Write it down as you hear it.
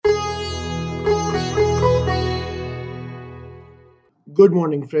Good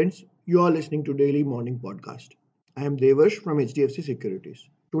morning, friends. You are listening to Daily Morning Podcast. I am Devash from HDFC Securities.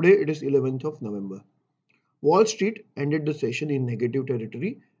 Today it is 11th of November. Wall Street ended the session in negative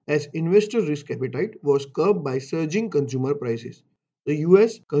territory as investor risk appetite was curbed by surging consumer prices. The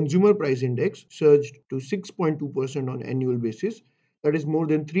US Consumer Price Index surged to 6.2% on annual basis, that is more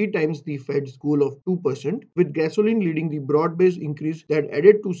than 3 times the Fed's goal of 2%, with gasoline leading the broad-based increase that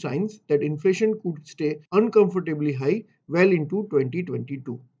added to signs that inflation could stay uncomfortably high well into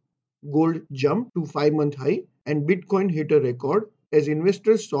 2022. Gold jumped to 5-month high and Bitcoin hit a record as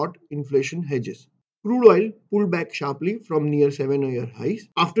investors sought inflation hedges. Crude oil pulled back sharply from near 7-year highs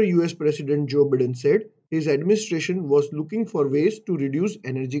after US President Joe Biden said his administration was looking for ways to reduce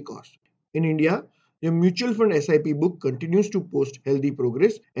energy costs. In India, the mutual fund SIP book continues to post healthy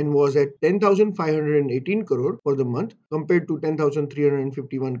progress and was at 10,518 crore for the month compared to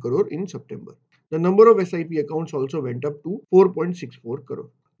 10,351 crore in September. The number of SIP accounts also went up to 4.64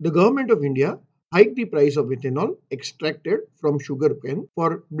 crore. The Government of India hiked the price of ethanol extracted from sugarcane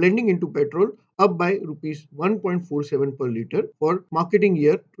for blending into petrol up by rupees 1.47 per litre for marketing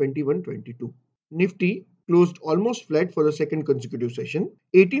year 21-22. Nifty closed almost flat for the second consecutive session.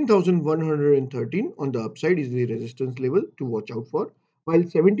 18,113 on the upside is the resistance level to watch out for, while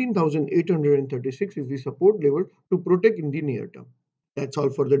 17,836 is the support level to protect in the near term. That's all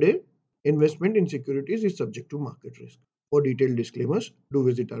for the day. Investment in securities is subject to market risk. For detailed disclaimers, do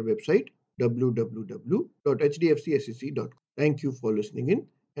visit our website www.hdfcsec.com. Thank you for listening in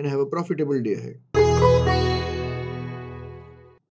and have a profitable day ahead.